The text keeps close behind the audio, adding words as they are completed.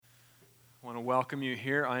I want to welcome you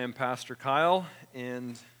here. I am Pastor Kyle,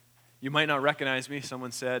 and you might not recognize me.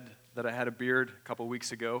 Someone said that I had a beard a couple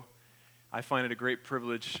weeks ago. I find it a great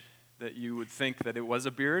privilege that you would think that it was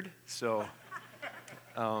a beard, so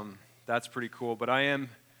that's pretty cool. But I am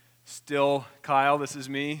still Kyle. This is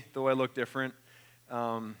me, though I look different.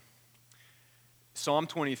 Psalm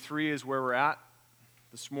 23 is where we're at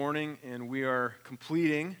this morning, and we are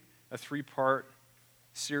completing a three-part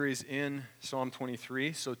series in Psalm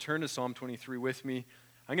 23. So turn to Psalm 23 with me.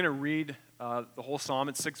 I'm going to read the whole psalm.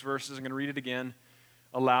 It's 6 verses. I'm going to read it again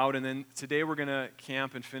aloud. And then today we're going to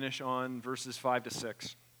camp and finish on verses 5 to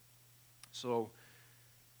 6. So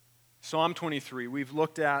Psalm 23. We've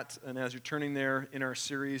looked at, and as you're turning there in our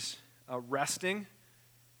series, resting.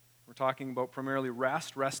 We're talking about primarily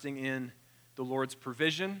resting in the Lord's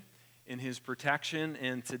provision, in His protection.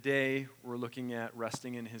 And today we're looking at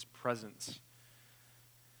resting in His presence.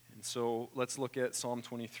 And so let's look at Psalm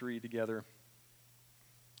 23 together.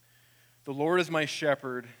 The Lord is my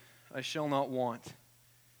shepherd, I shall not want.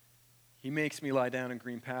 He makes me lie down in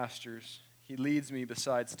green pastures. He leads me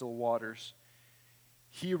beside still waters.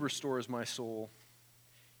 He restores my soul.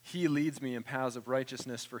 He leads me in paths of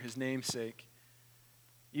righteousness for His name's sake.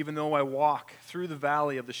 Even though I walk through the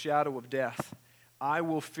valley of the shadow of death, I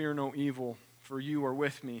will fear no evil, for You are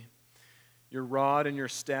with me. Your rod and Your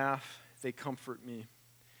staff, they comfort me.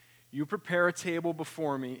 You prepare a table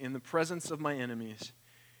before me in the presence of my enemies.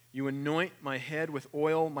 You anoint my head with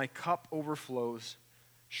oil, my cup overflows.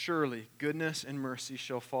 Surely goodness and mercy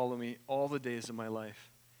shall follow me all the days of my life,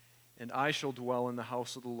 and I shall dwell in the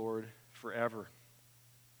house of the Lord forever.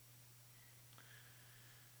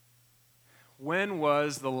 When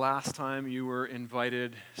was the last time you were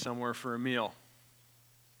invited somewhere for a meal?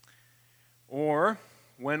 Or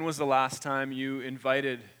when was the last time you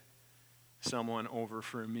invited someone over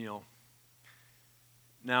for a meal?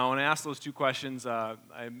 Now, when I ask those two questions, I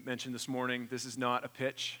mentioned this morning, this is not a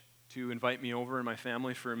pitch to invite me over and my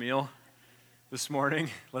family for a meal this morning.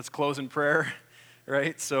 Let's close in prayer,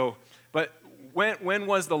 right? So, but when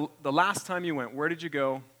was the last time you went? Where did you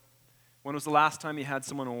go? When was the last time you had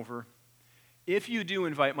someone over? If you do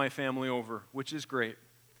invite my family over, which is great,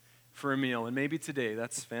 for a meal, and maybe today,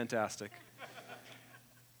 that's fantastic.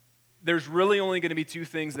 There's really only going to be two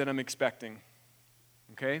things that I'm expecting,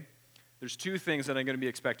 okay? There's two things that I'm going to be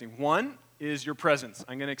expecting. One is your presence.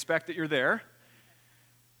 I'm going to expect that you're there.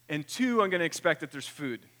 And two, I'm going to expect that there's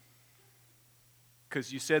food,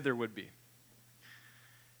 because you said there would be.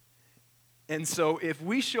 And so if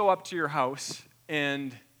we show up to your house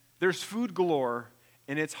and there's food galore,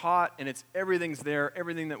 and it's hot, and everything's there,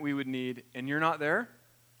 everything that we would need, and you're not there,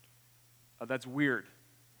 that's weird.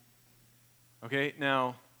 Okay,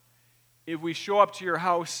 now, if we show up to your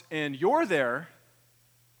house and you're there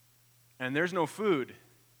and there's no food,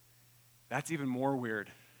 that's even more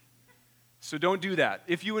weird. So don't do that.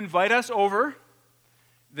 If you invite us over,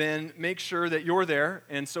 then make sure that you're there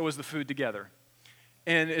and so is the food together.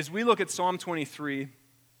 And as we look at Psalm 23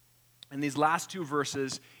 and these last two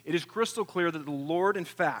verses, it is crystal clear that the Lord, in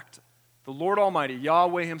fact, the Lord Almighty,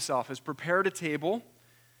 Yahweh Himself, has prepared a table,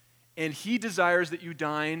 and He desires that you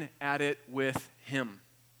dine at it with Him.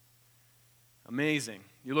 Amazing.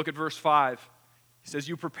 You look at verse 5. He says,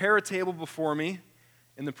 You prepare a table before me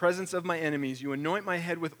in the presence of my enemies. You anoint my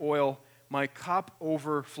head with oil. My cup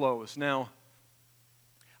overflows. Now,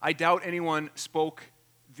 I doubt anyone spoke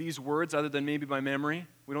these words other than maybe by memory.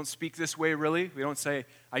 We don't speak this way, really. We don't say,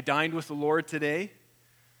 I dined with the Lord today.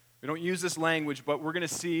 We don't use this language, but we're going to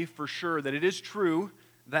see for sure that it is true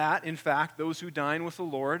that, in fact, those who dine with the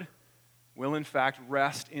Lord will, in fact,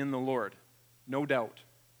 rest in the Lord. No doubt.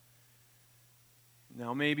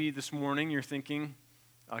 Now, maybe this morning you're thinking,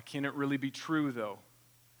 can it really be true, though?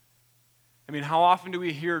 I mean, how often do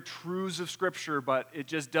we hear truths of Scripture, but it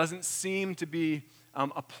just doesn't seem to be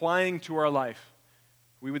applying to our life?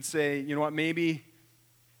 We would say, you know what, maybe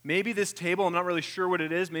this table, I'm not really sure what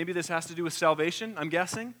it is, maybe this has to do with salvation, I'm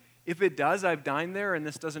guessing. If it does, I've dined there, and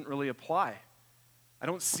this doesn't really apply. I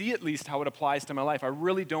don't see at least how it applies to my life. I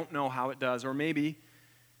really don't know how it does. Or maybe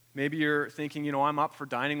you're thinking, you know, I'm up for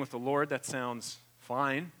dining with the Lord. That sounds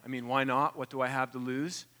fine. I mean, why not? What do I have to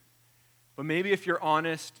lose? But maybe if you're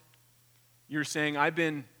honest, you're saying, I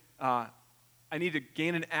need to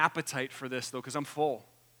gain an appetite for this, though, because I'm full.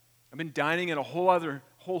 I've been dining at a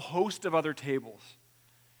whole host of other tables.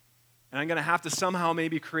 And I'm going to have to somehow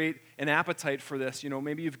maybe create an appetite for this. You know,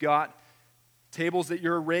 maybe you've got tables that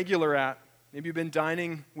you're a regular at. Maybe you've been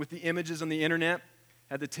dining with the images on the internet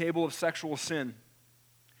at the table of sexual sin.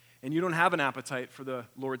 And you don't have an appetite for the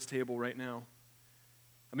Lord's table right now.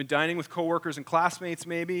 I've been dining with coworkers and classmates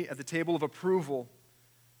maybe at the table of approval.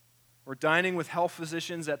 Or dining with health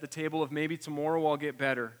physicians at the table of maybe tomorrow I'll get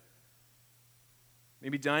better.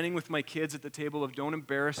 Maybe dining with my kids at the table of don't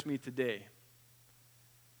embarrass me today.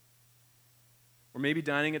 Or maybe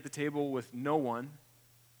dining at the table with no one,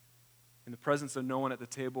 in the presence of no one at the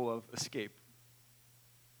table of escape.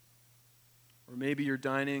 Or maybe you're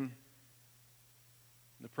dining in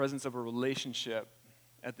the presence of a relationship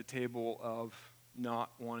at the table of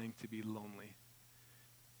not wanting to be lonely.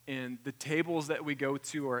 And the tables that we go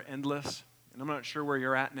to are endless. And I'm not sure where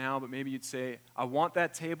you're at now, but maybe you'd say, I want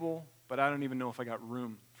that table, but I don't even know if I got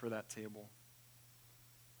room for that table.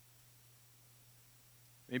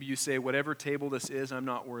 Maybe you say, whatever table this is, I'm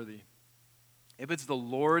not worthy. If it's the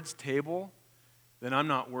Lord's table, then I'm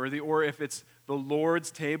not worthy. Or if it's the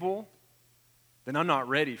Lord's table, then I'm not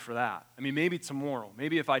ready for that. I mean, maybe tomorrow.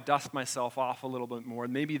 Maybe if I dust myself off a little bit more,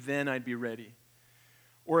 maybe then I'd be ready.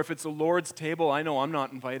 Or if it's the Lord's table, I know I'm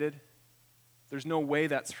not invited. There's no way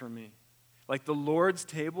that's for me. Like the Lord's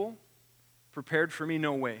table, prepared for me,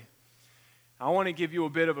 no way. I want to give you a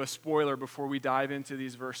bit of a spoiler before we dive into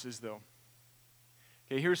these verses, though.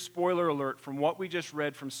 Okay, here's spoiler alert from what we just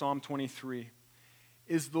read from Psalm 23.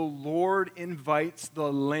 Is the Lord invites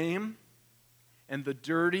the lame and the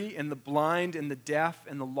dirty and the blind and the deaf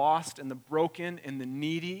and the lost and the broken and the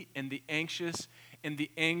needy and the anxious and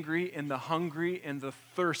the angry and the hungry and the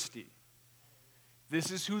thirsty.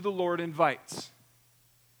 This is who the Lord invites.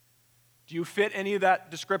 Do you fit any of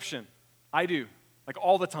that description? I do, like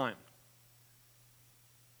all the time.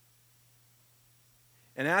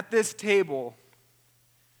 And at this table,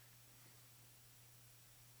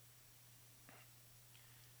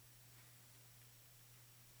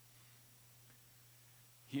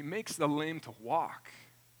 He makes the lame to walk,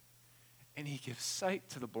 and He gives sight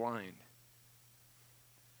to the blind.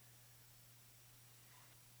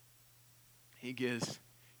 He gives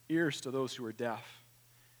ears to those who are deaf.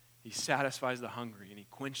 He satisfies the hungry, and He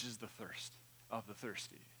quenches the thirst of the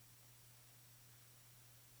thirsty.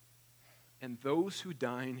 And those who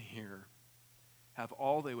dine here have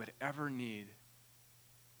all they would ever need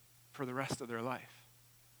for the rest of their life.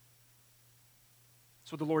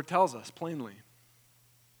 That's what the Lord tells us plainly.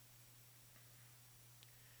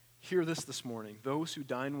 Hear this morning. Those who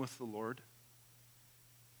dine with the Lord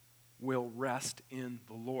will rest in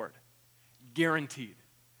the Lord. Guaranteed.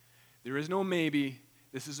 There is no maybe.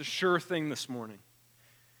 This is a sure thing this morning.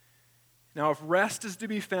 Now, if rest is to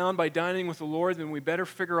be found by dining with the Lord, then we better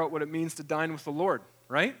figure out what it means to dine with the Lord,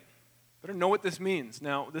 right? Better know what this means.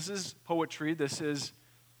 Now, this is poetry. This is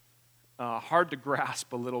hard to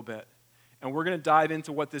grasp a little bit. And we're going to dive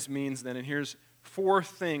into what this means then. And here's 4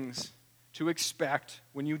 things to expect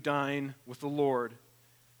when you dine with the Lord.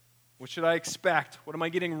 What should I expect? What am I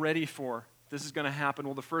getting ready for? This is going to happen.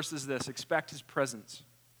 Well, the first is this. Expect His presence.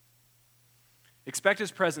 Expect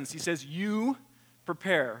His presence. He says, you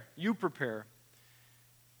prepare. You prepare.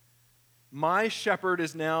 My shepherd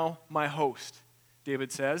is now my host,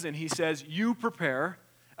 David says. And he says, you prepare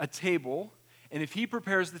a table. And if He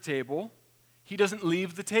prepares the table, He doesn't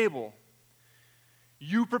leave the table.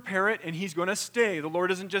 You prepare it, and He's going to stay. The Lord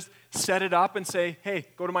doesn't just set it up and say, hey,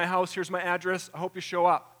 go to my house. Here's my address. I hope you show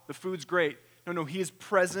up. The food's great. No, He is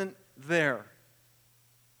present there.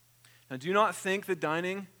 Now, do not think that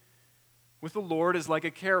dining with the Lord is like a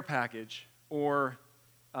care package or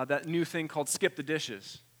that new thing called skip the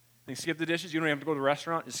dishes. Think skip the dishes? You don't have to go to the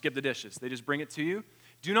restaurant. Just skip the dishes. They just bring it to you.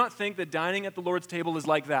 Do not think that dining at the Lord's table is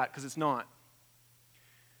like that, because it's not.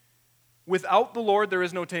 Without the Lord, there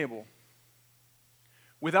is no table.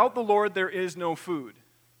 Without the Lord, there is no food.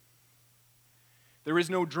 There is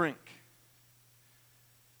no drink.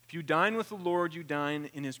 If you dine with the Lord, you dine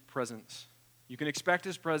in His presence. You can expect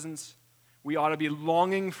His presence. We ought to be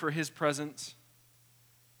longing for His presence.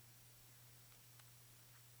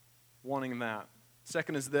 Wanting that.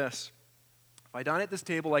 Second is this. If I dine at this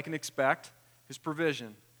table, I can expect His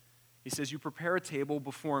provision. He says, you prepare a table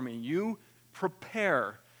before me. You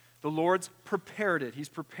prepare. The Lord's prepared it. He's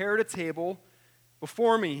prepared a table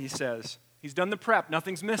before me, He says. He's done the prep.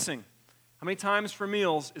 Nothing's missing. How many times for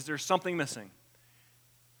meals is there something missing?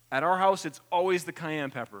 At our house, it's always the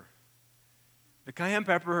cayenne pepper. The cayenne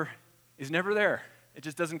pepper is never there. It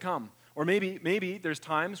just doesn't come. Or maybe there's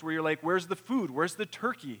times where you're like, where's the food? Where's the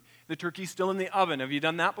turkey? The turkey's still in the oven. Have you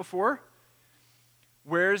done that before?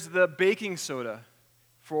 Where's the baking soda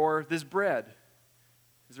for this bread?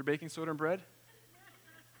 Is there baking soda in bread?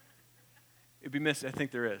 It'd be missing. I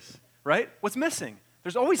think there is. Right? What's missing?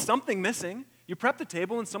 There's always something missing. You prep the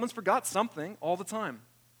table and someone's forgot something all the time.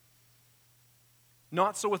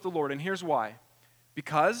 Not so with the Lord, and here's why.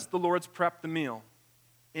 Because the Lord's prepped the meal,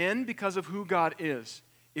 and because of who God is.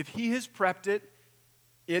 If He has prepped it,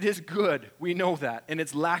 It is good. We know that. And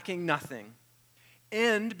it's lacking nothing.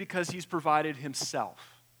 And because he's provided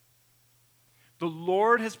himself. The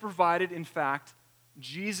Lord has provided, in fact,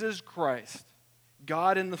 Jesus Christ,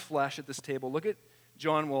 God in the flesh at this table. Look at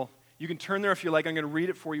John. Well, you can turn there if you like. I'm going to read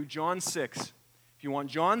it for you. John 6. If you want,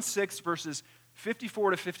 John 6, verses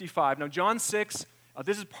 54 to 55. Now, John 6,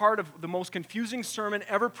 this is part of the most confusing sermon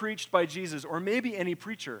ever preached by Jesus, or maybe any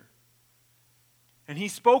preacher. And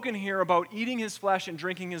he's spoken here about eating his flesh and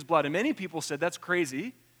drinking his blood. And many people said, that's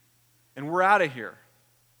crazy, and we're out of here.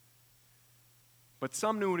 But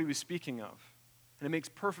some knew what he was speaking of. And it makes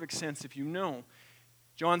perfect sense if you know.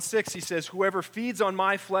 John 6, he says, whoever feeds on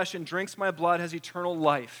my flesh and drinks my blood has eternal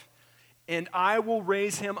life, and I will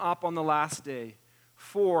raise him up on the last day.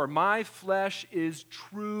 For my flesh is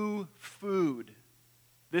true food.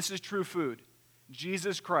 This is true food.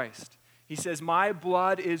 Jesus Christ. He says, my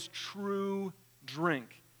blood is true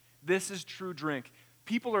drink. This is true drink.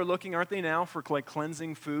 People are looking, aren't they now, for like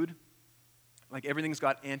cleansing food? Like everything's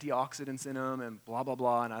got antioxidants in them and blah, blah,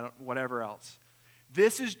 blah, and whatever else.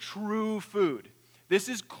 This is true food. This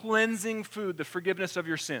is cleansing food, the forgiveness of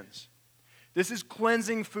your sins. This is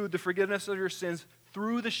cleansing food, the forgiveness of your sins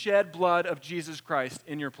through the shed blood of Jesus Christ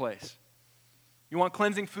in your place. You want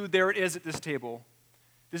cleansing food? There it is at this table.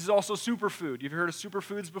 This is also superfood. You've heard of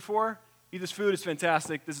superfoods before? Eat this food, it's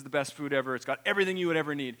fantastic. This is the best food ever. It's got everything you would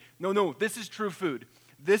ever need. No, this is true food.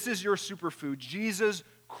 This is your superfood. Jesus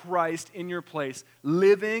Christ in your place,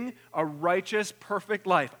 living a righteous, perfect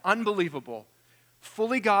life. Unbelievable.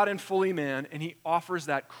 Fully God and fully man, and he offers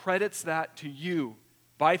that, credits that to you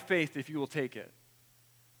by faith if you will take it.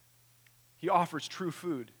 He offers true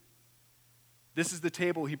food. This is the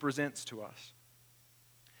table he presents to us.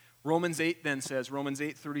 Romans 8 then says, Romans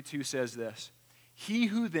 8:32 says this, he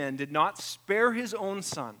who then did not spare his own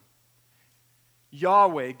son,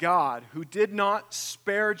 Yahweh, God, who did not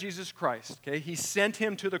spare Jesus Christ, okay, he sent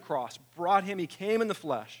him to the cross, brought him, he came in the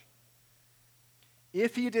flesh.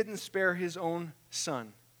 If he didn't spare his own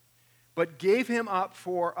son, but gave him up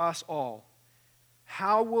for us all,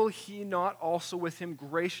 how will he not also with him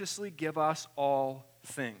graciously give us all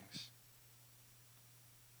things?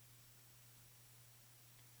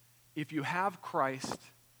 If you have Christ,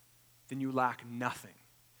 then you lack nothing.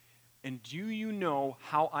 And do you know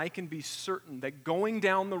how I can be certain that going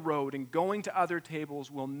down the road and going to other tables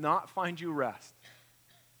will not find you rest?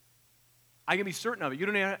 I can be certain of it.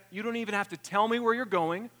 You don't even have to tell me where you're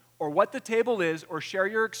going or what the table is or share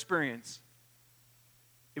your experience.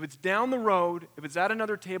 If it's down the road, if it's at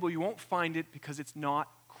another table, you won't find it because it's not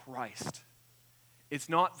Christ. It's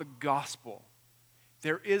not the gospel.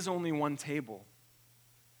 There is only one table.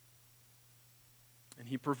 And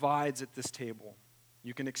he provides at this table.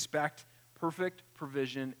 You can expect perfect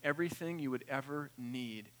provision, everything you would ever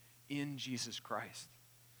need in Jesus Christ.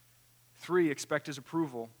 3, expect his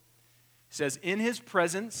approval. It says, in his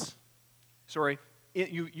presence,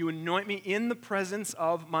 you anoint me in the presence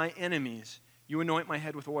of my enemies. You anoint my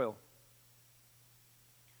head with oil.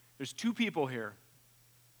 There's 2 people here.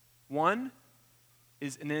 One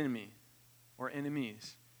is an enemy or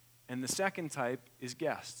enemies. And the second type is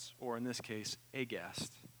guests, or in this case, a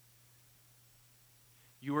guest.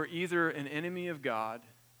 You are either an enemy of God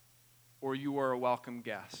or you are a welcome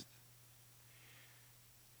guest.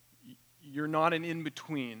 You're not an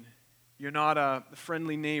in-between. You're not a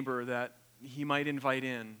friendly neighbor that he might invite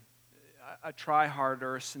in, a try-hard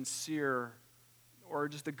or a sincere or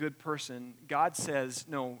just a good person. God says,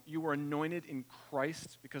 no, you were anointed in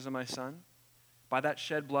Christ because of my son. By that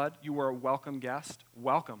shed blood, you are a welcome guest.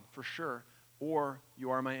 Welcome, for sure. Or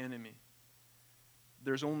you are my enemy.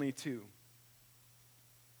 There's only 2.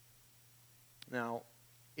 Now,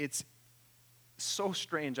 it's so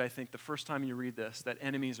strange, I think, the first time you read this, that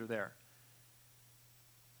enemies are there.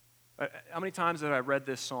 How many times have I read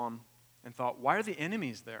this psalm and thought, why are the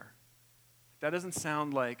enemies there? That doesn't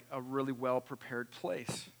sound like a really well-prepared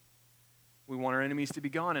place. We want our enemies to be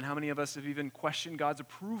gone. And how many of us have even questioned God's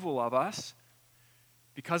approval of us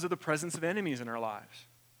because of the presence of enemies in our lives?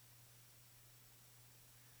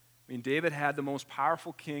 I mean, David had the most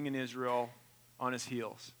powerful king in Israel on his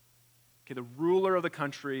heels. Okay, the ruler of the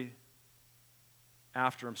country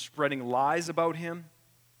after him, spreading lies about him,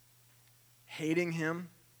 hating him.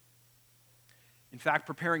 In fact,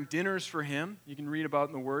 preparing dinners for him, you can read about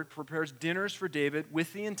in the Word, prepares dinners for David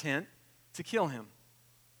with the intent to kill him.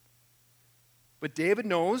 But David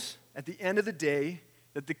knows at the end of the day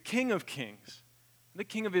that the King of Kings, the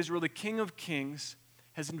King of Israel, the King of Kings,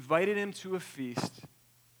 has invited him to a feast,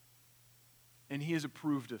 and he has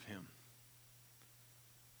approved of him.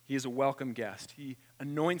 He is a welcome guest. He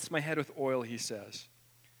anoints my head with oil, he says.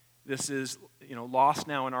 This is, lost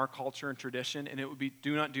now in our culture and tradition, and it would be,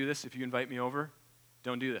 do not do this if you invite me over.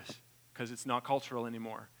 Don't do this, because it's not cultural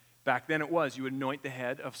anymore. Back then it was. You would anoint the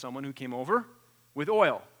head of someone who came over with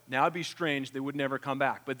oil. Now it'd be strange. They would never come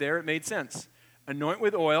back. But there it made sense. Anoint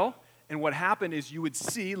with oil, and what happened is you would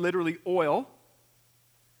see literally oil,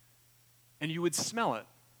 and you would smell it.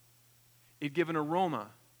 It'd give an aroma.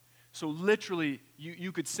 So literally,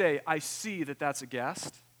 you could say, I see that that's a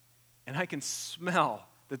guest, and I can smell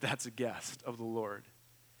that that's a guest of the Lord.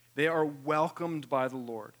 They are welcomed by the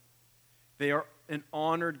Lord. They are an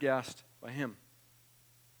honored guest by Him.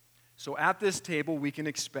 So at this table, we can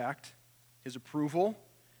expect His approval,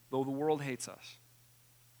 though the world hates us.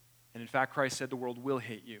 And in fact, Christ said the world will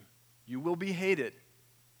hate you. You will be hated.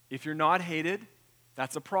 If you're not hated,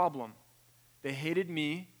 that's a problem. They hated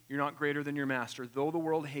me. You're not greater than your master. Though the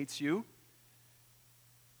world hates you,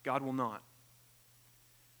 God will not.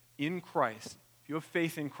 In Christ, if you have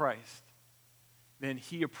faith in Christ, then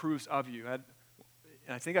He approves of you. And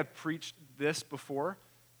I think I've preached this before,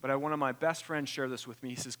 but I had one of my best friends share this with me.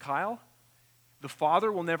 He says, Kyle, the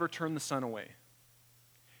Father will never turn the Son away.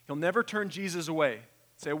 He'll never turn Jesus away.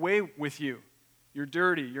 Say, away with you. You're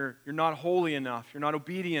dirty. You're not holy enough. You're not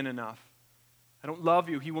obedient enough. I don't love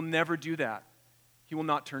you. He will never do that. He will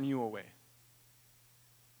not turn you away.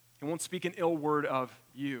 He won't speak an ill word of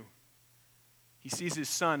you. He sees His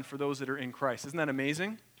Son for those that are in Christ. Isn't that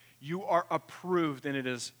amazing? You are approved, and it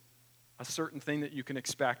is a certain thing that you can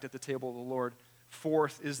expect at the table of the Lord.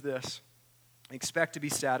 Fourth is this: expect to be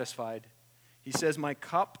satisfied. He says, my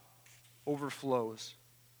cup overflows.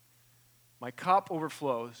 My cup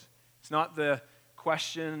overflows. It's not the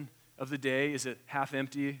question of the day, is it half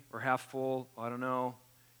empty or half full? I don't know.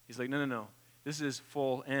 He's like, no. This is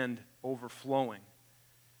full and overflowing.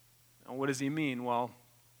 And what does he mean? Well,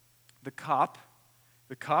 the cup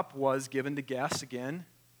was given to guests again.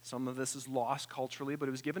 Some of this is lost culturally, but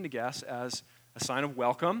it was given to guests as a sign of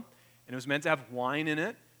welcome, and it was meant to have wine in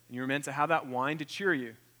it, and you were meant to have that wine to cheer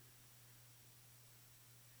you.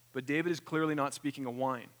 But David is clearly not speaking of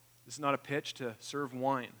wine. This is not a pitch to serve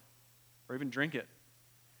wine or even drink it.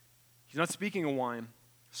 He's not speaking of wine.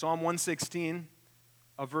 Psalm 116,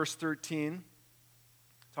 verse 13,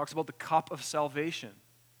 talks about the cup of salvation.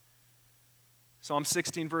 Psalm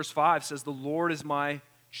 16, verse 5 says, the Lord is my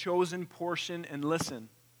chosen portion, and listen,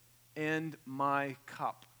 and my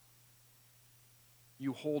cup.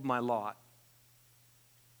 You hold my lot.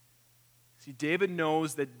 See, David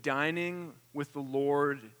knows that dining with the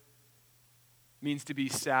Lord means to be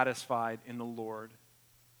satisfied in the Lord,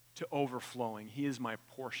 to overflowing. He is my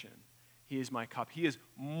portion. He is my cup. He is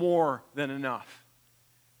more than enough.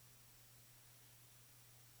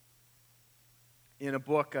 In a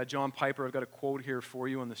book, John Piper, I've got a quote here for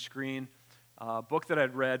you on the screen, a book that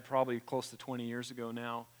I'd read probably close to 20 years ago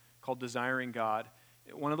now, called Desiring God.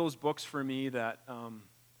 One of those books for me that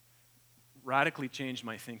radically changed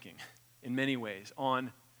my thinking in many ways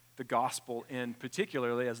on the gospel, and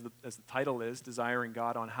particularly, as the title is, Desiring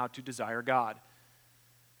God, on how to desire God.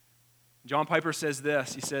 John Piper says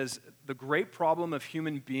this. He says, the great problem of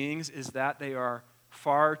human beings is that they are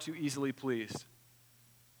far too easily pleased.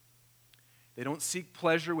 They don't seek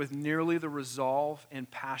pleasure with nearly the resolve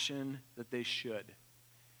and passion that they should.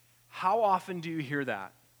 How often do you hear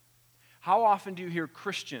that? How often do you hear,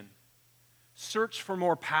 Christian, search for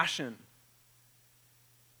more passion?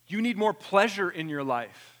 You need more pleasure in your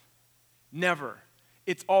life. Never.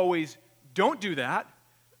 It's always, don't do that.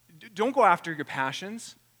 Don't go after your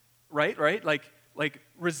passions, right? Like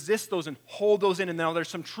resist those and hold those in. And now there's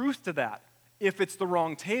some truth to that if it's the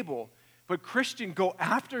wrong table. But Christian, go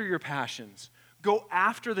after your passions. Go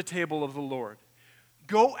after the table of the Lord.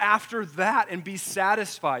 Go after that and be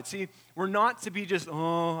satisfied. See, we're not to be just,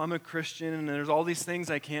 I'm a Christian and there's all these things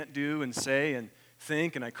I can't do and say and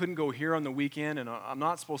think, and I couldn't go here on the weekend, and I'm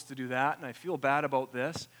not supposed to do that, and I feel bad about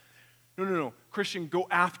this. No. Christian, go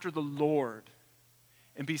after the Lord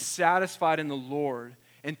and be satisfied in the Lord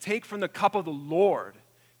and take from the cup of the Lord.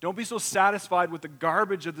 Don't be so satisfied with the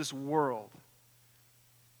garbage of this world.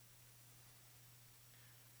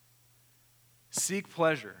 Seek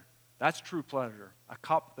pleasure. That's true pleasure, a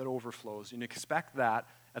cup that overflows. And expect that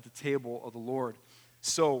at the table of the Lord.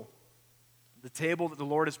 So, the table that the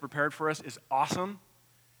Lord has prepared for us is awesome.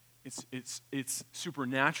 It's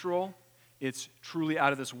supernatural. It's truly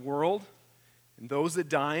out of this world. And those that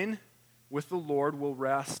dine with the Lord will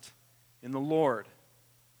rest in the Lord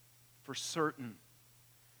for certain.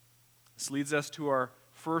 This leads us to our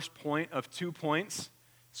first point of 2 points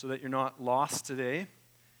so that you're not lost today.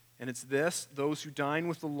 And it's this: those who dine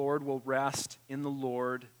with the Lord will rest in the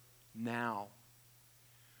Lord now.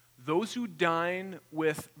 those who dine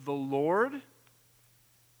with the Lord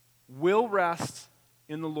will rest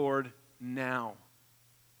in the Lord now.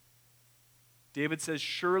 David says,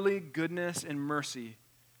 surely goodness and mercy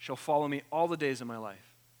shall follow me all the days of my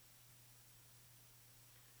life.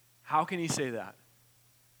 How can he say that?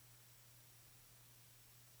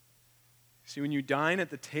 See, when you dine at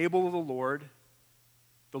the table of the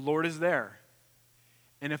Lord is there.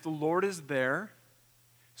 And if the Lord is there,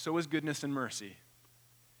 so is goodness and mercy.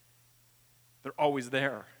 They're always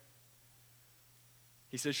there.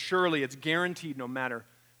 He says, surely it's guaranteed no matter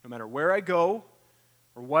where I go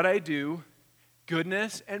or what I do,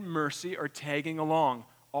 goodness and mercy are tagging along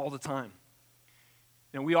all the time.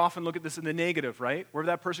 Now, we often look at this in the negative, right? Wherever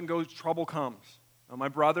that person goes, trouble comes. My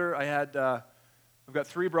brother, I've got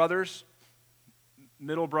 3 brothers.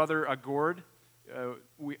 Middle brother, Gord,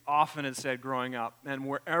 we often had said growing up, and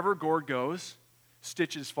wherever Gord goes,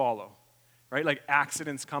 stitches follow, right? Like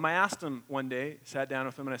accidents come. I asked him one day, sat down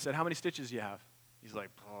with him, and I said, how many stitches do you have? He's like,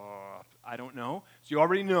 I don't know. So you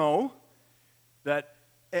already know that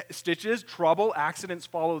stitches, trouble, accidents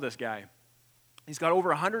follow this guy. He's got over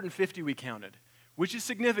 150 we counted, which is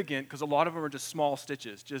significant because a lot of them are just small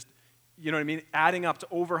stitches. Just, you know what I mean? Adding up to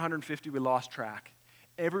over 150, we lost track.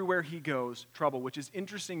 Everywhere he goes, trouble, which is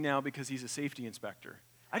interesting now because he's a safety inspector.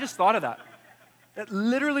 I just thought of that. That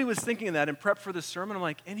literally was thinking of that in prep for this sermon. I'm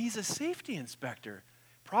like, and he's a safety inspector.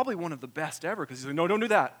 Probably one of the best ever because he's like, no, don't do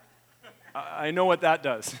that. I know what that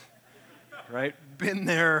does, right? Been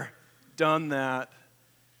there, done that.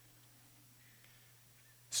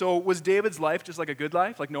 So was David's life just like a good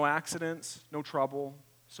life? Like no accidents, no trouble?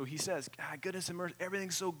 So he says, God, goodness and mercy,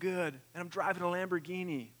 everything's so good, and I'm driving a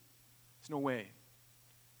Lamborghini. There's no way.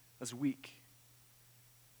 That's weak.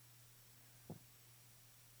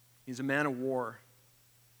 He's a man of war.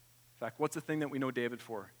 In fact, what's the thing that we know David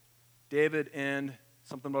for? David and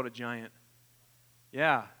something about a giant.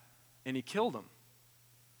 Yeah, and he killed him.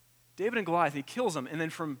 David and Goliath, he kills him, and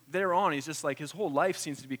then from there on, he's just like, his whole life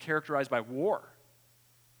seems to be characterized by war.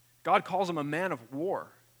 God calls him a man of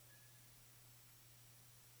war.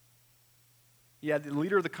 He had the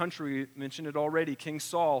leader of the country, we mentioned it already, King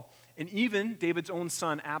Saul, and even David's own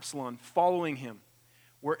son, Absalom, following him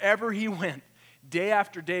wherever he went, day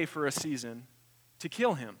after day for a season, to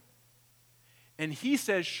kill him. And he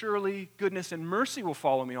says, surely goodness and mercy will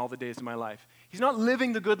follow me all the days of my life. He's not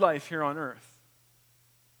living the good life here on earth.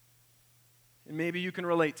 And maybe you can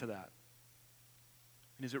relate to that.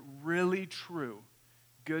 And is it really true?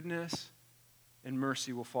 Goodness and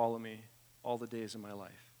mercy will follow me all the days of my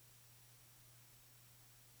life.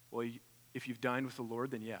 Well, if you've dined with the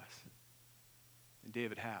Lord, then yes. And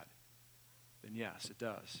David had. Then yes, it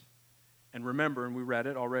does. And remember, and we read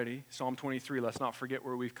it already, Psalm 23, let's not forget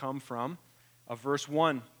where we've come from. Verse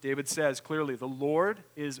 1, David says clearly, the Lord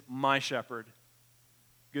is my shepherd.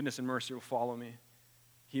 Goodness and mercy will follow me.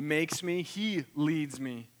 He makes me, he leads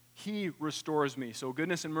me, he restores me. So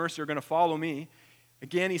goodness and mercy are going to follow me.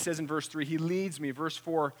 Again, he says in verse 3, he leads me. Verse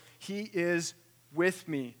 4, he is with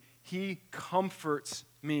me. He comforts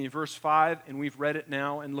me. Verse 5, and we've read it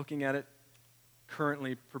now and looking at it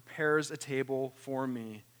currently, prepares a table for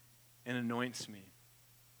me and anoints me.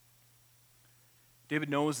 David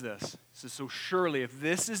knows this. He says, so surely if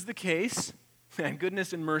this is the case, then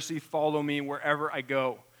goodness and mercy follow me wherever I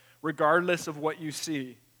go, regardless of what you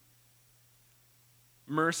see.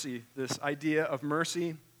 Mercy, this idea of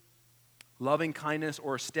mercy, loving kindness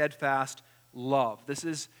or steadfast love. This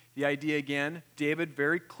is the idea again. David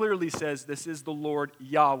very clearly says this is the Lord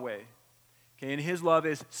Yahweh. Okay, and his love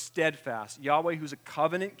is steadfast. Yahweh, who's a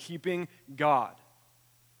covenant-keeping God,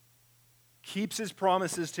 keeps his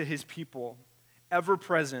promises to his people, ever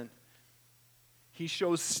present. He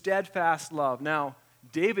shows steadfast love. Now,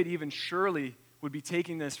 David even surely would be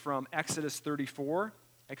taking this from Exodus 34.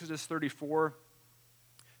 Exodus 34,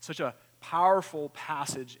 such a powerful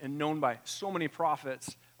passage and known by so many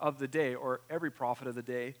prophets of the day, or every prophet of the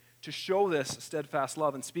day, to show this steadfast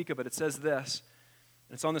love and speak of it. It says this,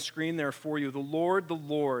 and it's on the screen there for you. The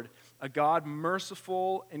Lord, a God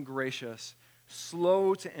merciful and gracious,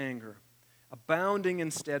 slow to anger, abounding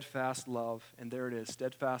in steadfast love, and there it is,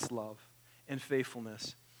 steadfast love and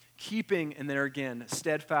faithfulness, keeping, and there again,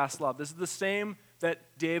 steadfast love. This is the same that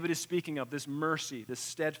David is speaking of, this mercy, this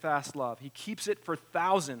steadfast love. He keeps it for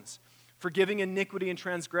thousands, forgiving iniquity and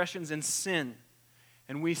transgressions and sin.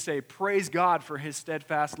 And we say, praise God for his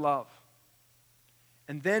steadfast love.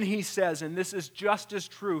 And then he says, and this is just as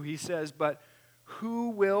true, he says, but who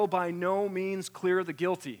will by no means clear the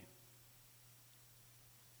guilty?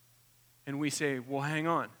 And we say, well, hang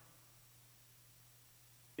on.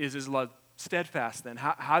 Is his love steadfast then?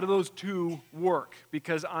 How do those two work?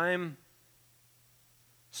 Because I'm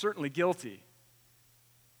certainly guilty.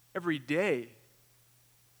 Every day,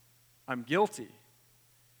 I'm guilty.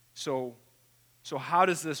 So how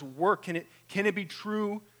does this work? Can it be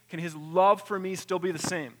true? Can his love for me still be the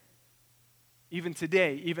same? Even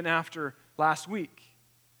today, even after last week,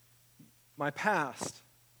 my past.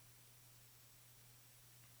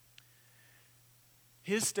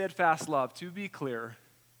 His steadfast love, to be clear,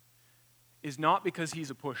 is not because he's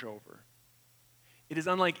a pushover. It is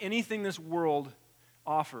unlike anything this world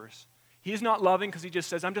offers. He is not loving because he just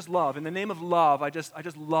says, I'm just love. In the name of love, I just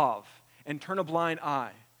love and turn a blind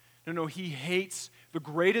eye. No, he hates the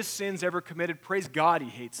greatest sins ever committed. Praise God, he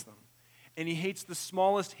hates them. And he hates the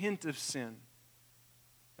smallest hint of sin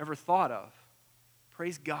ever thought of.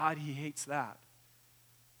 Praise God, he hates that.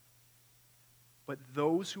 But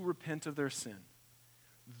those who repent of their sin,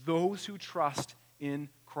 those who trust in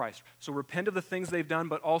Christ. So repent of the things they've done,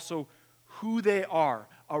 but also who they are,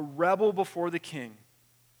 a rebel before the King.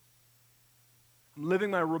 I'm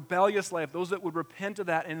living my rebellious life. Those that would repent of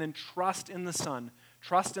that and then trust in the Son,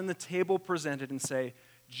 trust in the table presented and say,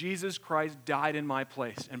 Jesus Christ died in my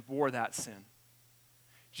place and bore that sin.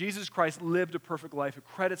 Jesus Christ lived a perfect life. It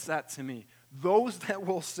credits that to me. Those that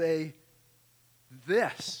will say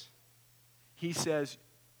this, he says,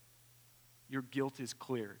 your guilt is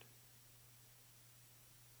cleared.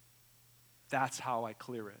 That's how I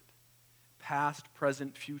clear it. Past,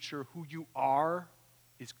 present, future, who you are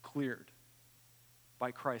is cleared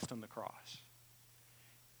by Christ on the cross.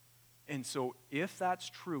 And so if that's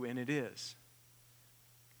true, and it is,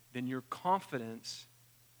 then your confidence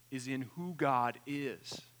is in who God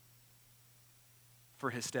is for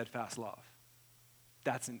his steadfast love.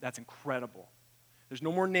 That's incredible. There's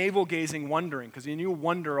no more navel-gazing wondering, because you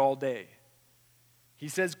wonder all day. He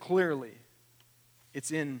says clearly, it's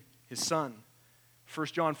in his Son. 1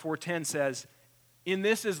 John 4:10 says, in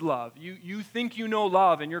this is love. You think you know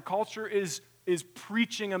love, and your culture is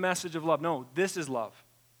preaching a message of love. No, this is love.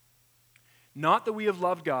 Not that we have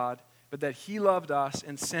loved God, but that he loved us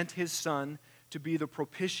and sent his Son to be the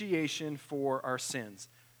propitiation for our sins.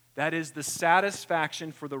 That is the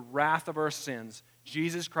satisfaction for the wrath of our sins.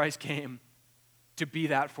 Jesus Christ came to be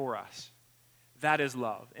that for us. That is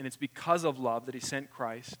love. And it's because of love that he sent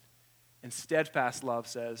Christ. And steadfast love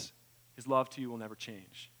says his love to you will never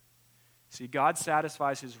change. See, God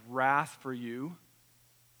satisfies his wrath for you,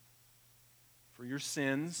 for your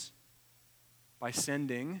sins, by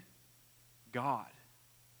sending God.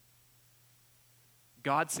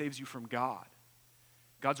 God saves you from God.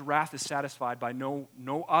 God's wrath is satisfied by no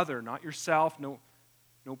other, not yourself, no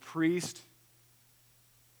priest,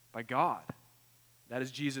 by God. That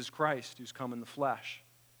is Jesus Christ who's come in the flesh.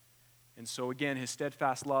 And so again, his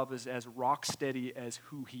steadfast love is as rock steady as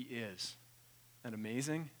who he is. Isn't that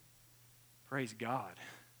amazing? Praise God.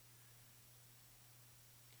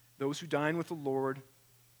 Those who dine with the Lord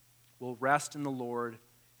will rest in the Lord.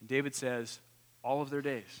 And David says, all of their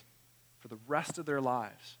days, for the rest of their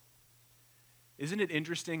lives. Isn't it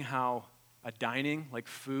interesting how a dining, like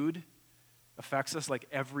food, affects us like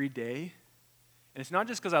every day? And it's not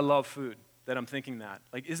just because I love food that I'm thinking that.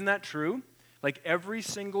 Like, isn't that true? Like every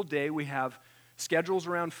single day we have schedules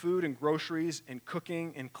around food and groceries and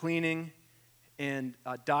cooking and cleaning and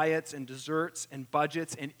diets and desserts and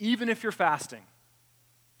budgets. And even if you're fasting,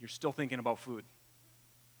 you're still thinking about food.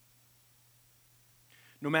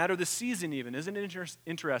 No matter the season even, isn't it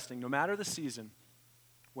interesting? No matter the season,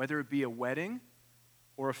 whether it be a wedding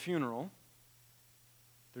or a funeral,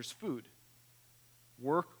 there's food,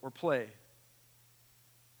 work or play,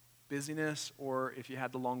 busyness or if you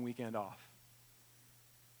had the long weekend off.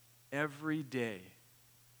 Every day.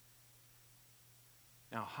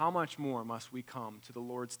 Now, how much more must we come to the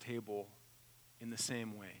Lord's table in the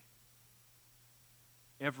same way?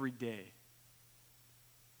 Every day.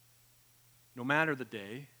 No matter the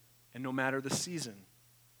day and no matter the season.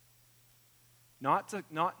 Not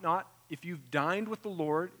if you've dined with the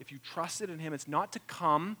Lord, if you trusted in him, it's not to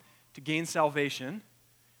come to gain salvation.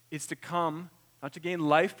 It's to come not to gain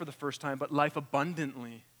life for the first time, but life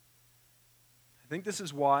abundantly. I think this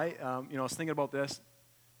is why, I was thinking about this,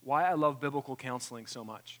 why I love biblical counseling so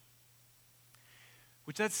much.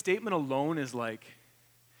 Which that statement alone is like,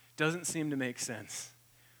 doesn't seem to make sense.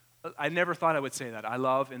 I never thought I would say that. I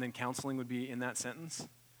love, and then counseling would be in that sentence.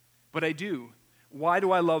 But I do. Why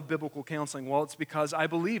do I love biblical counseling? Well, it's because I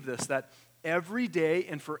believe this, that every day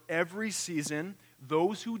and for every season,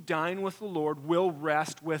 those who dine with the Lord will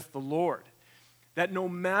rest with the Lord. That no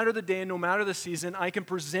matter the day and no matter the season, I can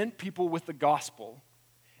present people with the gospel,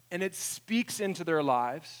 and it speaks into their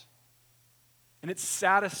lives, and it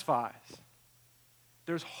satisfies.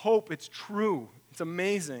 There's hope. It's true. It's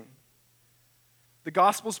amazing. The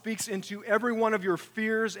gospel speaks into every one of your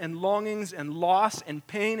fears and longings and loss and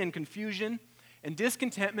pain and confusion and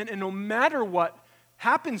discontentment. And no matter what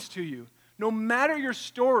happens to you, no matter your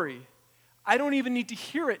story, I don't even need to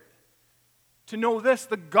hear it to know this.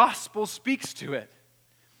 The gospel speaks to it.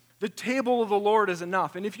 The table of the Lord is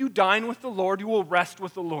enough. And if you dine with the Lord, you will rest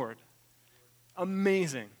with the Lord.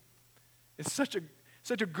 Amazing. It's such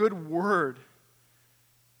a good word.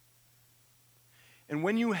 And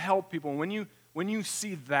when you help people, when you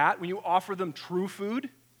see that, when you offer them true food,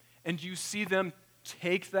 and you see them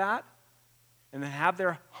take that and then have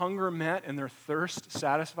their hunger met and their thirst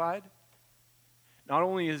satisfied, not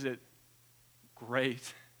only is it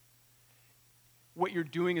great, what you're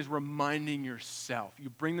doing is reminding yourself. You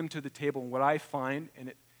bring them to the table, and what I find,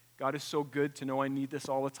 and God is so good to know I need this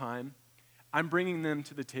all the time, I'm bringing them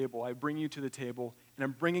to the table. I bring you to the table, and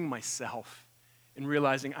I'm bringing myself and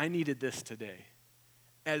realizing I needed this today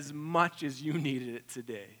as much as you needed it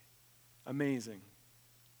today. Amazing.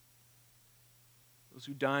 Those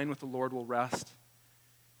who dine with the Lord will rest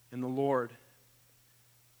in the Lord.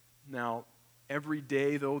 Now, every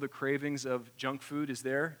day, though, the cravings of junk food is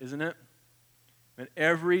there, isn't it? And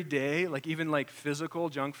every day, even physical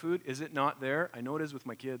junk food, is it not there? I know it is with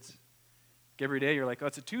my kids. Every day you're like, oh,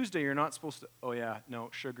 it's a Tuesday, you're not supposed to. Oh yeah, no,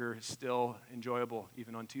 sugar is still enjoyable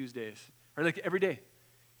even on Tuesdays. Or every day.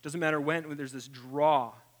 Doesn't matter when there's this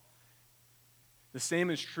draw. The same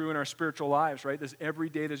is true in our spiritual lives, right? There's every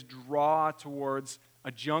day this draw towards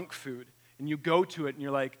a junk food. And you go to it and you're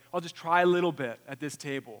like, I'll just try a little bit at this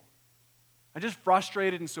table. I'm just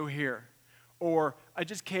frustrated and so here. Or I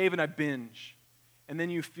just cave and I binge. And then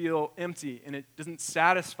you feel empty and it doesn't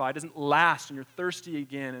satisfy, it doesn't last, and you're thirsty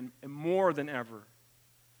again and more than ever.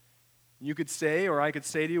 You could say, or I could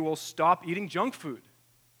say to you, well, stop eating junk food.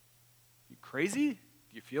 You crazy?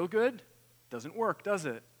 Do you feel good? Doesn't work, does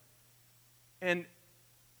it? And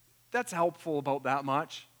that's helpful about that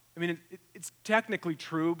much. I mean, it's technically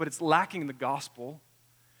true, but it's lacking the gospel.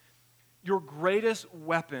 Your greatest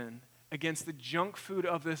weapon against the junk food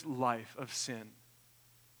of this life of sin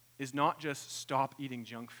is not just stop eating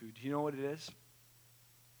junk food. Do you know what it is?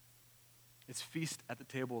 It's feast at the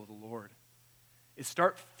table of the Lord. It's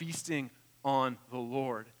start feasting on the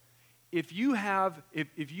Lord. If you have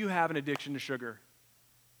an addiction to sugar,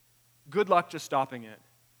 good luck just stopping it.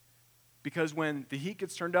 Because when the heat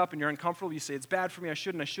gets turned up and you're uncomfortable, you say, it's bad for me, I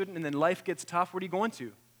shouldn't, and then life gets tough, what are you going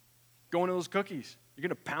to? Going to those cookies. You're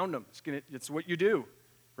going to pound them. It's what you do,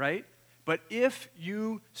 right? But if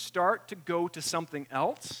you start to go to something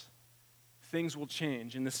else, things will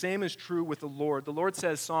change. And the same is true with the Lord. The Lord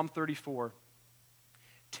says, Psalm 34,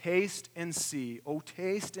 taste and see, oh,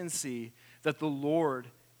 taste and see that the Lord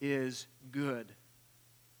is good.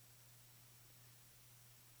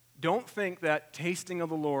 Don't think that tasting of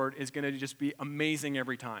the Lord is going to just be amazing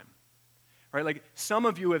every time. Right? Some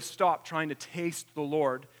of you have stopped trying to taste the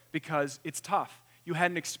Lord because it's tough. You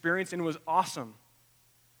had an experience and it was awesome.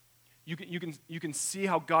 You can see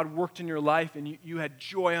how God worked in your life and you had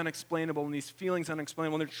joy unexplainable and these feelings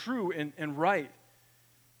unexplainable, and they're true and right.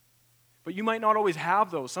 But you might not always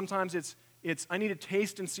have those. Sometimes it's I need to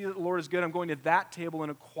taste and see that the Lord is good. I'm going to that table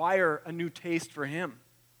and acquire a new taste for Him.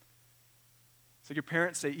 It's like your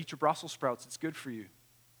parents say, eat your Brussels sprouts. It's good for you.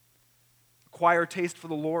 Acquire a taste for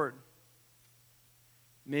the Lord.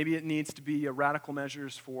 Maybe it needs to be radical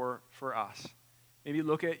measures for us. Maybe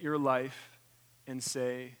look at your life and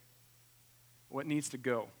say, what needs to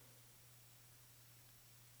go?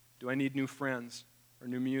 Do I need new friends or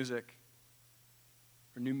new music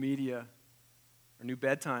or new media or new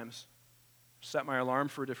bedtimes? Set my alarm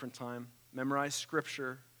for a different time. Memorize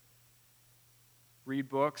scripture. Read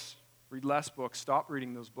books. Read less books. Stop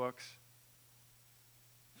reading those books.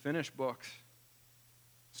 Finish books.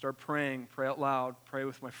 Start praying. Pray out loud. Pray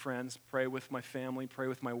with my friends. Pray with my family. Pray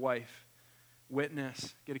with my wife.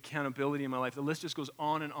 Witness. Get accountability in my life. The list just goes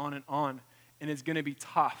on and on and on. And it's going to be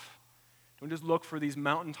tough. Don't just look for these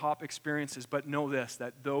mountaintop experiences, but know this,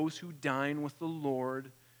 that those who dine with the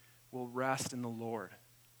Lord will rest in the Lord.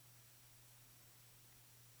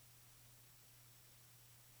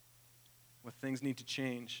 What things need to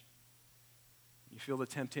change? You feel the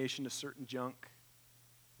temptation to certain junk.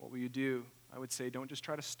 What will you do? I would say don't just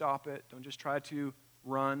try to stop it. Don't just try to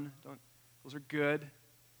run. Those are good.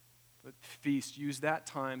 But feast. Use that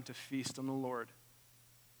time to feast on the Lord.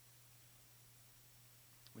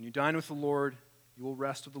 When you dine with the Lord, you will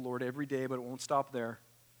rest with the Lord every day, but it won't stop there.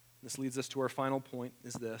 This leads us to our final point,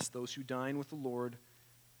 is this. Those who dine with the Lord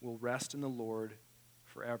will rest in the Lord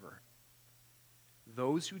forever.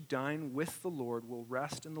 Those who dine with the Lord will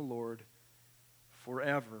rest in the Lord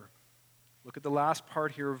forever. Look at the last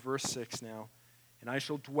part here of verse 6 now. And I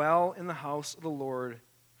shall dwell in the house of the Lord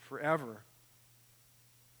forever.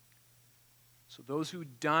 So those who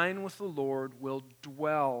dine with the Lord will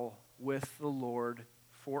dwell with the Lord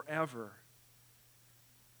forever.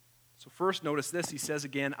 So first, notice this. He says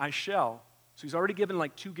again, I shall. So he's already given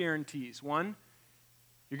like two guarantees. One,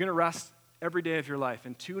 you're going to rest every day of your life.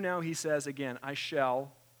 And two, now he says again, I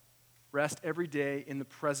shall rest every day in the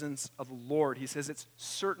presence of the Lord. He says it's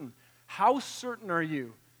certain. How certain are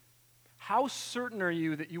you? How certain are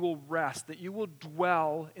you that you will rest, that you will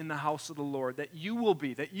dwell in the house of the Lord, that you will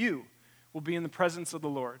be in the presence of the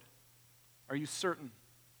Lord? Are you certain?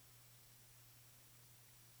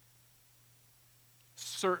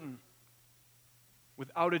 Certain.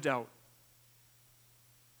 Without a doubt.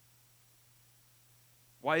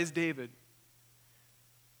 Why is David?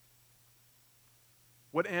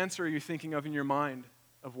 What answer are you thinking of in your mind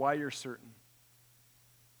of why you're certain?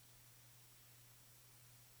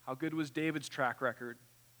 How good was David's track record?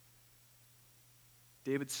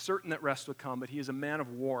 David's certain that rest would come, but he is a man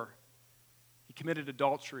of war. He committed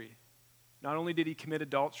adultery. Not only did he commit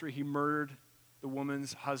adultery, he murdered the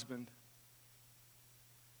woman's husband.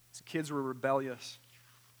 His kids were rebellious.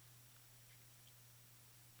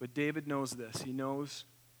 But David knows this. He knows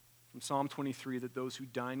from Psalm 23 that those who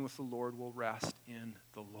dine with the Lord will rest in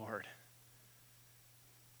the Lord.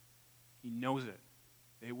 He knows it.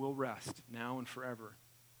 They will rest now and forever.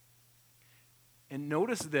 And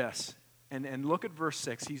notice this, and look at verse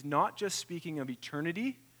 6. He's not just speaking of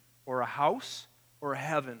eternity or a house or a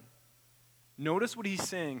heaven. Notice what he's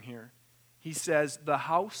saying here. He says, the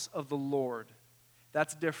house of the Lord.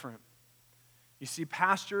 That's different. You see,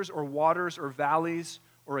 pastures or waters or valleys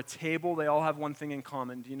or a table, they all have one thing in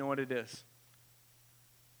common. Do you know what it is?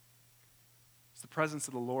 It's the presence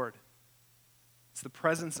of the Lord. It's the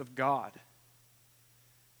presence of God.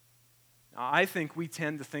 Now, I think we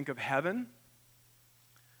tend to think of heaven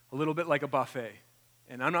a little bit like a buffet.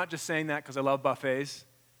 And I'm not just saying that because I love buffets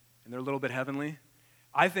and they're a little bit heavenly.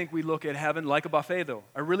 I think we look at heaven like a buffet, though.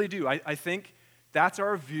 I really do. I think that's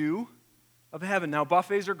our view of heaven. Now,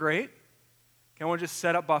 buffets are great. Okay, I want to just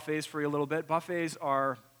set up buffets for you a little bit. Buffets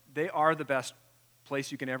are the best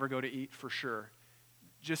place you can ever go to eat, for sure.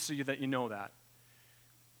 Just so that you know that.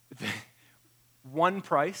 One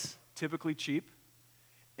price, typically cheap,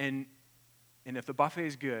 and if the buffet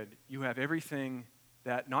is good, you have everything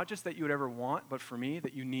that, not just that you would ever want, but for me,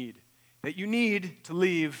 that you need. That you need to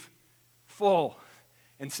leave full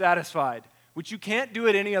and satisfied, which you can't do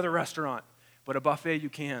at any other restaurant, but a buffet you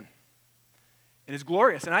can. And it's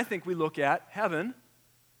glorious. And I think we look at heaven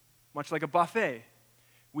much like a buffet.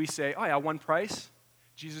 We say, oh yeah, one price,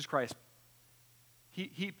 Jesus Christ.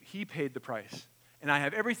 He paid the price. And I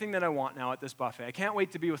have everything that I want now at this buffet. I can't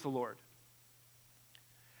wait to be with the Lord.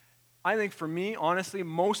 I think for me, honestly,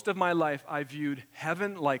 most of my life I viewed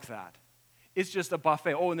heaven like that. It's just a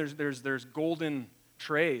buffet. Oh, and there's golden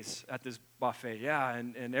trays at this buffet. Yeah,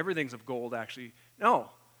 and everything's of gold, actually. No,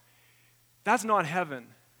 that's not heaven.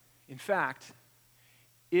 In fact,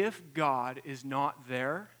 if God is not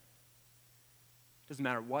there, it doesn't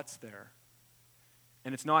matter what's there.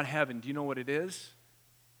 And it's not heaven. Do you know what it is?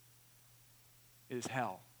 It is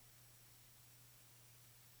hell.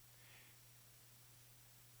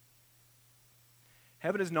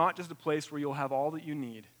 Heaven is not just a place where you'll have all that you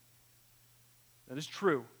need. That is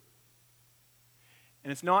true.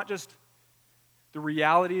 And it's not just the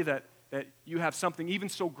reality that you have something even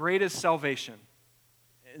so great as salvation.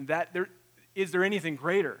 And that is there anything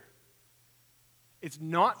greater? It's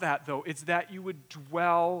not that, though. It's that you would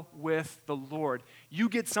dwell with the Lord. You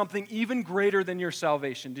get something even greater than your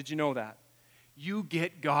salvation. Did you know that? You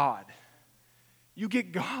get God. You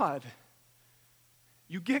get God.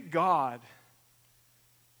 You get God.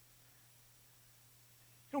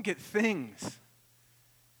 You don't get things.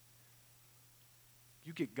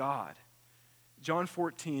 You get God. John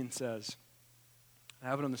 14 says, I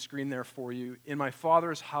have it on the screen there for you. In my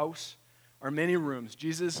Father's house are many rooms.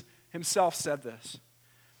 Jesus himself said this.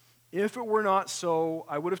 If it were not so,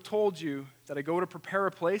 I would have told you that I go to prepare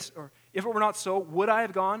a place. Or if it were not so, would I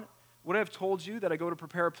have gone? Would I have told you that I go to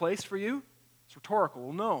prepare a place for you? It's rhetorical.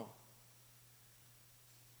 Well, no.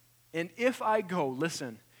 And if I go,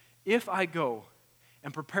 listen, if I go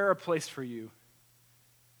and prepare a place for you,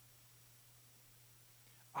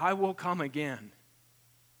 I will come again.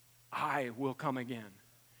 I will come again.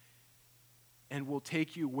 And will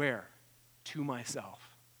take you where? To myself.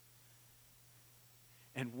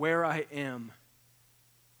 And where I am,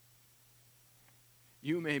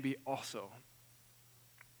 you may be also.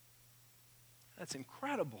 That's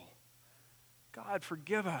incredible. God,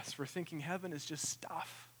 forgive us for thinking heaven is just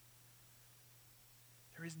stuff.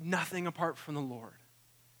 There is nothing apart from the Lord.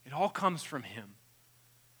 It all comes from him.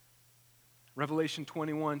 Revelation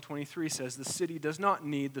 21:23 says, the city does not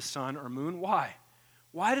need the sun or moon. Why?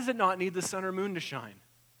 Why does it not need the sun or moon to shine?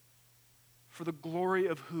 For the glory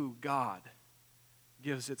of who? God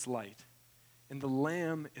gives its light. And the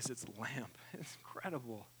Lamb is its lamp. It's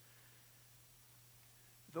incredible.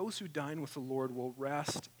 Those who dine with the Lord will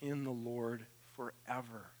rest in the Lord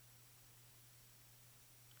forever.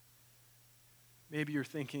 Maybe you're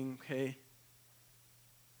thinking, okay,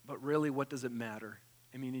 but really, what does it matter?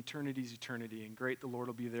 I mean, eternity's eternity, and great, the Lord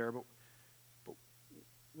will be there, but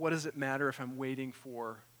what does it matter if I'm waiting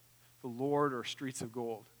for the Lord or streets of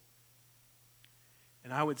gold?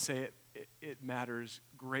 And I would say it matters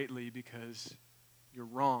greatly because you're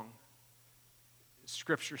wrong.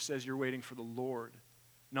 Scripture says you're waiting for the Lord,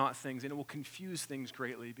 not things. And it will confuse things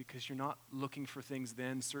greatly because you're not looking for things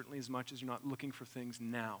then, certainly as much as you're not looking for things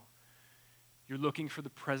now. You're looking for the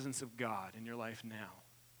presence of God in your life now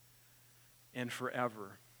and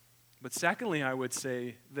forever. But secondly, I would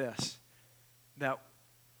say this, that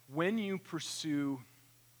when you pursue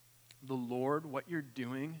the Lord, what you're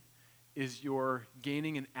doing is you're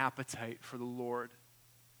gaining an appetite for the Lord.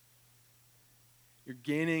 You're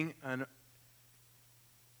gaining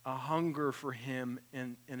a hunger for him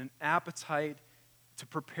and an appetite to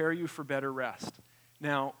prepare you for better rest.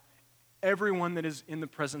 Now, everyone that is in the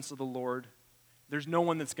presence of the Lord, there's no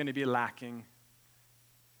one that's going to be lacking.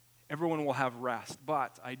 Everyone will have rest.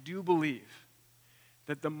 But I do believe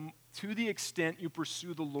that to the extent you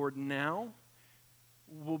pursue the Lord now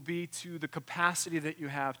will be to the capacity that you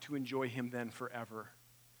have to enjoy him then forever.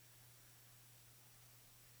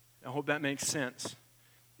 I hope that makes sense.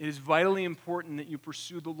 It is vitally important that you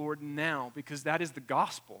pursue the Lord now because that is the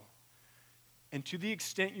gospel. And to the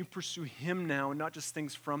extent you pursue him now and not just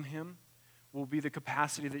things from him will be the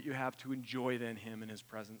capacity that you have to enjoy then him in his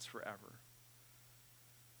presence forever.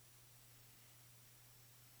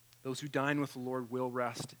 Those who dine with the Lord will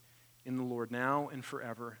rest in the Lord now and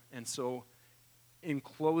forever. And so, in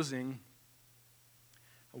closing,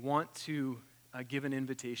 I want to give an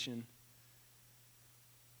invitation.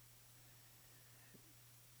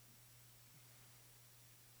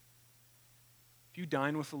 If you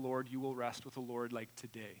dine with the Lord, you will rest with the Lord like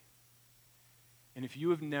today. And if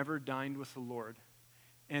you have never dined with the Lord,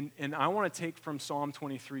 and I want to take from Psalm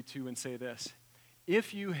 23:2 and say this,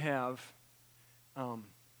 if you have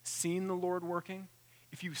seen the Lord working,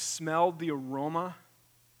 if you've smelled the aroma,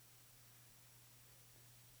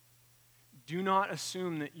 do not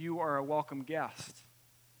assume that you are a welcome guest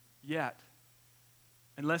yet,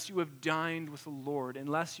 unless you have dined with the Lord,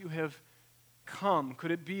 unless you have come.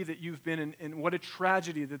 Could it be that you've been in what a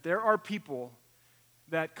tragedy that there are people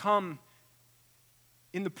that come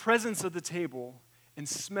in the presence of the table and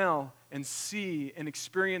smell and see and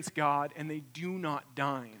experience God and they do not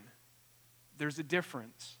dine. There's a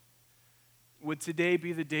difference. Would today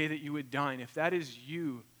be the day that you would dine? If that is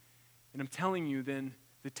you, and I'm telling you, then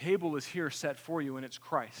the table is here set for you and it's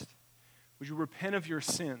Christ. Would you repent of your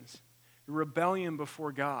sins, your rebellion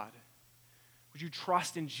before God? Would you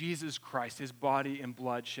trust in Jesus Christ, his body and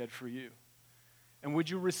blood shed for you? And would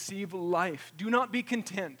you receive life? Do not be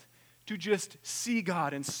content to just see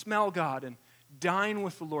God and smell God and dine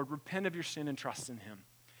with the Lord. Repent of your sin and trust in him.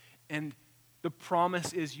 And the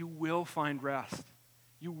promise is you will find rest.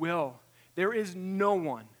 You will. There is no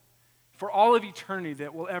one for all of eternity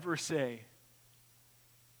that will ever say,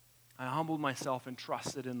 I humbled myself and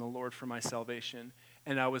trusted in the Lord for my salvation,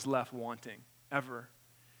 and I was left wanting. Ever.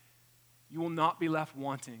 You will not be left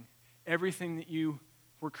wanting. Everything that you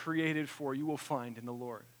were created for, you will find in the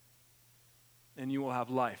Lord. And you will have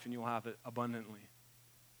life, and you will have it abundantly.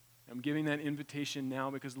 I'm giving that invitation now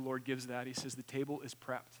because the Lord gives that. He says, the table is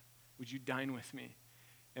prepped. Would you dine with me?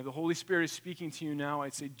 And if the Holy Spirit is speaking to you now,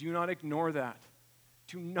 I'd say, do not ignore that.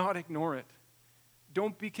 Do not ignore it.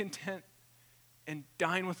 Don't be content and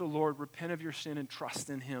dine with the Lord. Repent of your sin and trust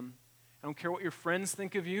in him. I don't care what your friends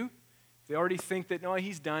think of you. If they already think that, no,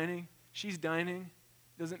 he's dining, she's dining,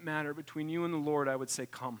 it doesn't matter. Between you and the Lord, I would say,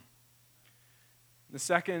 come. The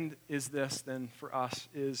second is this, then, for us,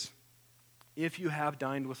 is if you have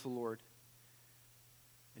dined with the Lord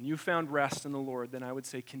and you found rest in the Lord, then I would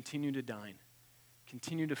say continue to dine.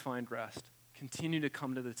 Continue to find rest. Continue to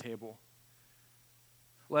come to the table.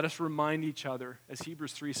 Let us remind each other, as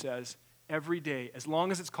Hebrews 3 says, every day, as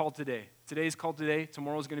long as it's called today. Today is called today.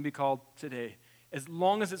 Tomorrow is going to be called today. As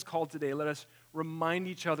long as it's called today, let us remind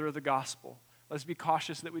each other of the gospel. Let us be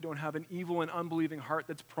cautious that we don't have an evil and unbelieving heart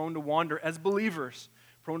that's prone to wander as believers,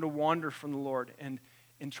 prone to wander from the Lord. And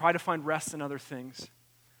and try to find rest in other things.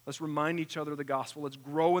 Let's remind each other of the gospel. Let's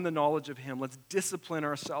grow in the knowledge of him. Let's discipline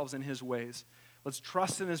ourselves in his ways. Let's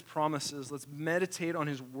trust in his promises. Let's meditate on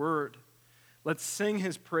his word. Let's sing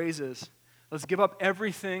his praises. Let's give up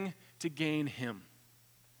everything to gain him.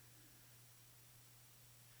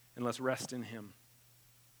 And let's rest in him.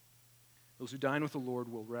 Those who dine with the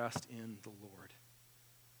Lord will rest in the Lord.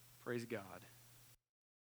 Praise God.